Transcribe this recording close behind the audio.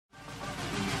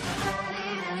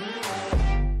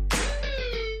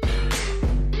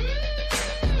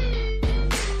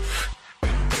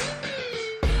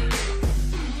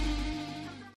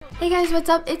Hey guys, what's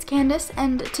up? It's Candace,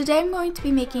 and today I'm going to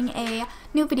be making a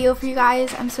new video for you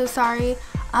guys. I'm so sorry.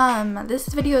 This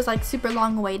video is like super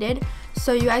long awaited,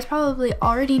 so you guys probably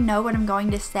already know what I'm going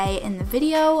to say in the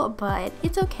video, but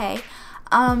it's okay.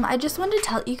 I just wanted to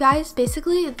tell you guys,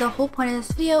 basically the whole point of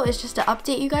this video is just to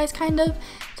update you guys, kind of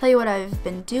tell you what I've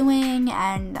been doing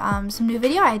and some new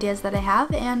video ideas that I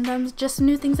have, and just some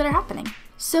new things that are happening.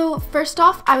 So first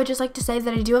off, I would just like to say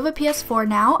that I do have a PS4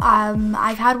 now.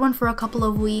 I've had one for a couple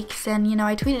of weeks, and you know,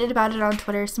 I tweeted about it on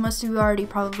Twitter, so most of you already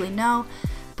probably know.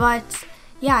 But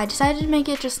yeah, I decided to make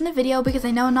it just in a video because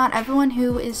I know not everyone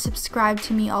who is subscribed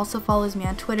to me also follows me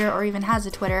on Twitter or even has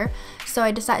a Twitter. So I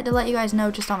decided to let you guys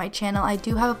know just on my channel. I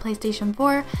do have a PlayStation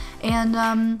 4,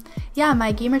 and yeah,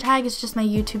 my gamer tag is just my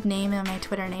YouTube name and my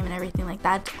Twitter name and everything like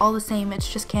that. It's all the same,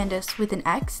 it's just Candace with an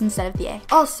X instead of the A.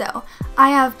 Also, I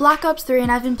have Black Ops 3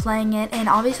 and I've been playing it, and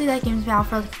obviously that game's been out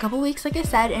for like a couple weeks, like I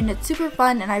said, and it's super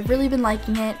fun and I've really been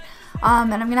liking it.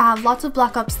 And I'm gonna have lots of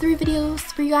Black Ops 3 videos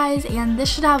for you guys, and this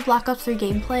should have Black Ops 3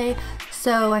 gameplay,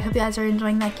 so I hope you guys are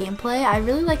enjoying that gameplay. I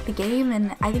really like the game,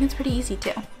 and I think it's pretty easy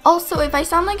too. Also, if I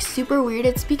sound like super weird,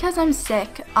 it's because I'm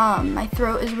sick. My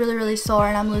throat is really sore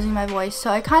and I'm losing my voice, so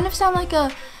I kind of sound like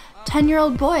a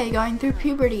 10-year-old boy going through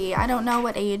puberty. I don't know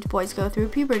what age boys go through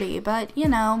puberty, but you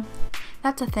know,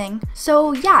 that's a thing.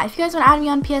 So yeah, if you guys want to add me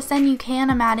on PSN, you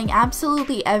can. I'm adding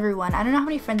absolutely everyone. I don't know how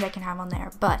many friends I can have on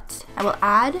there, but I will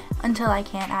add until I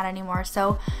can't add anymore.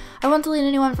 So I won't delete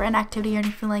anyone for inactivity or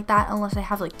anything like that unless I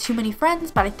have like too many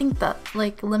friends, but I think the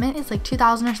like limit is like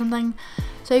 2,000 or something.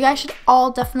 So you guys should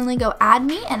all definitely go add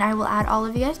me, and I will add all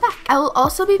of you guys back. I will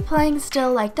also be playing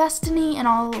still like Destiny and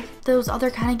all those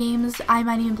other kind of games. I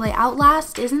might even play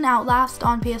Outlast. Isn't Outlast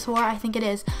on PS4? I think it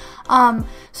is.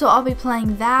 So I'll be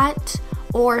playing that,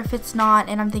 or if it's not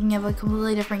and I'm thinking of a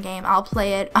completely different game, I'll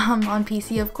play it on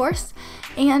PC, of course.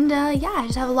 And yeah, I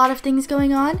just have a lot of things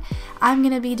going on. I'm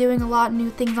gonna be doing a lot of new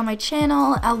things on my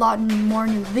channel, a lot more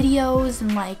new videos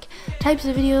and like types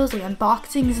of videos, like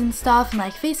unboxings and stuff, and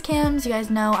like face cams. You guys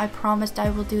know I promised I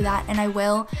will do that, and I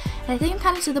will. And I think I'm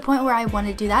kind of to the point where I want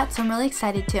to do that, so I'm really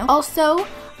excited to. Also,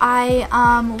 I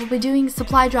will be doing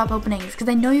supply drop openings because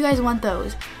I know you guys want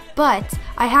those, but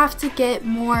I have to get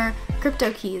more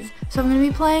crypto keys. So I'm going to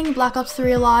be playing Black Ops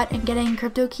 3 a lot and getting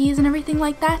crypto keys and everything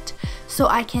like that, so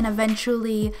I can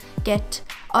eventually get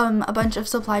a bunch of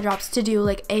supply drops to do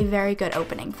like a very good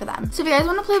opening for them. So if you guys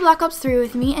want to play Black Ops 3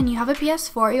 with me and you have a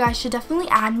PS4, you guys should definitely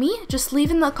add me. Just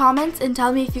leave in the comments and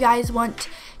tell me if you guys want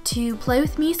to play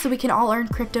with me so we can all earn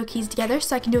crypto keys together,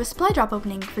 so I can do a supply drop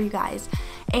opening for you guys.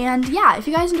 And yeah, if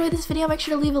you guys enjoyed this video, make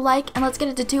sure to leave a like, and let's get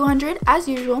it to 200 as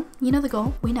usual. You know the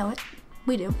goal. We know it.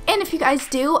 We do. And if you guys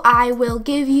do, I will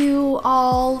give you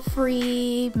all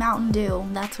free Mountain Dew.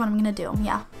 That's what I'm gonna do.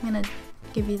 Yeah, I'm gonna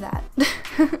give you that.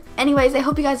 Anyways, I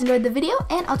hope you guys enjoyed the video,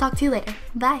 and I'll talk to you later.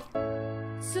 Bye.